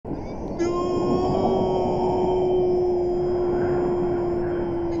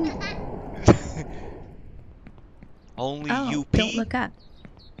No, don't UP? look up.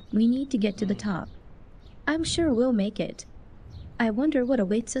 We need to get to the top. I'm sure we'll make it. I wonder what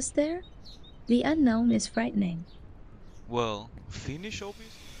awaits us there? The unknown is frightening. Well, finish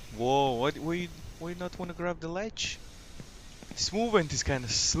obviously. Whoa, why not wanna grab the ledge? This movement is kinda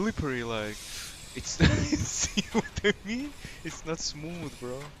slippery, like it's see what I mean? It's not smooth,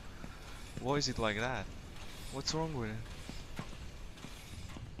 bro. Why is it like that? What's wrong with it?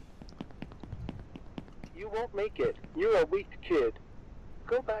 You won't make it. You're a weak kid.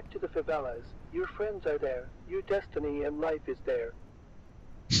 Go back to the favelas. Your friends are there. Your destiny and life is there.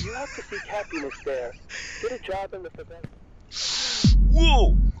 You have to seek happiness there. Get a job in the favelas.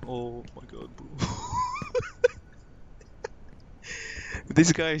 Whoa! Oh my god, bro.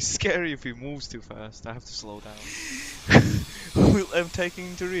 This guy is scary if he moves too fast. I have to slow down. I'm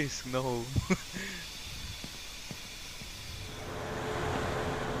taking the risk. No.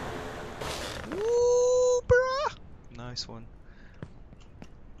 Woo, bruh! Nice one.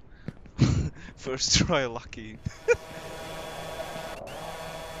 First try, lucky.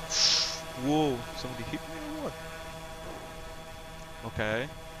 Whoa, somebody hit me or what? Okay.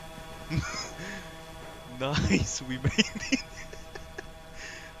 Nice, we made it.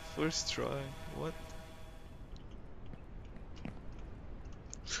 First try. What?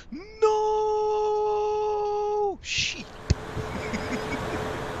 No! Shit!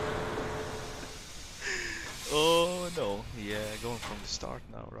 Oh no. Yeah, going from the start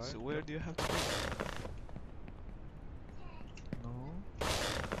now, right? So where do you have to go? No.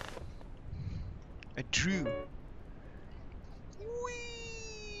 I drew.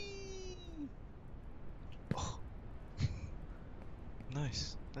 Whee! Oh.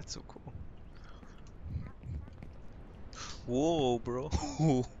 Nice. That's so cool. Whoa, bro.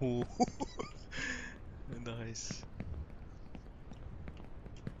 Nice.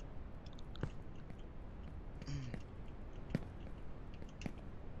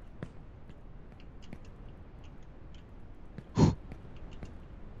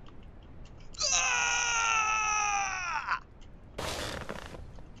 Ah!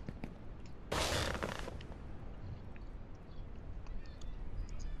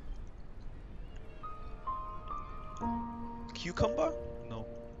 Cucumber? No.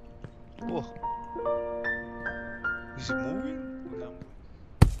 Oh. Is it moving?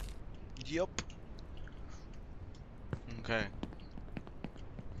 Yup. Okay.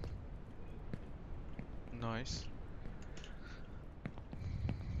 Nice.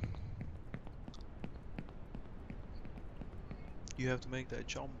 You have to make that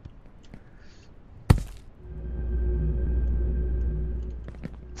jump.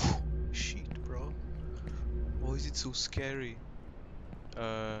 Shit, bro. Why is it so scary?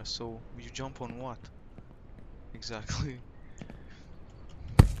 So you jump on what? Exactly.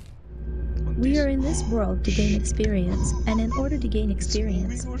 On We this? are in this world to gain Shit. experience, and in order to gain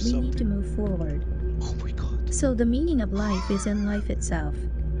experience, moving or we need to something? move forward. Oh my god. So the meaning of life is in life itself.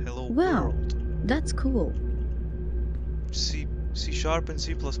 Hello Wow, world. that's cool. C Sharp and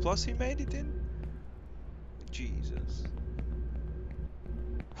C++ he made it in? Jesus.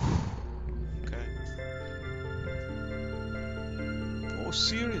 Okay. Oh,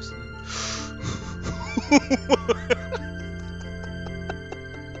 seriously?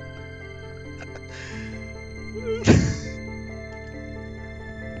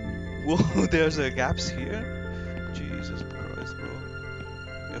 Whoa, there's gaps here? Jesus Christ, bro.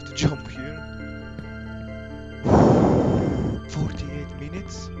 You have to jump here. 48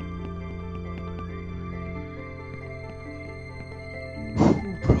 minutes?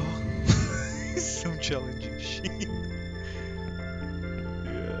 Ooh, bro. Some challenging shit. Yeah.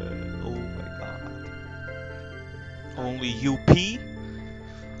 Oh my god. Only UP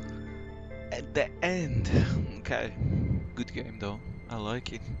at the end. Okay. Good game though. I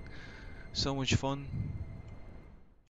like it. So much fun.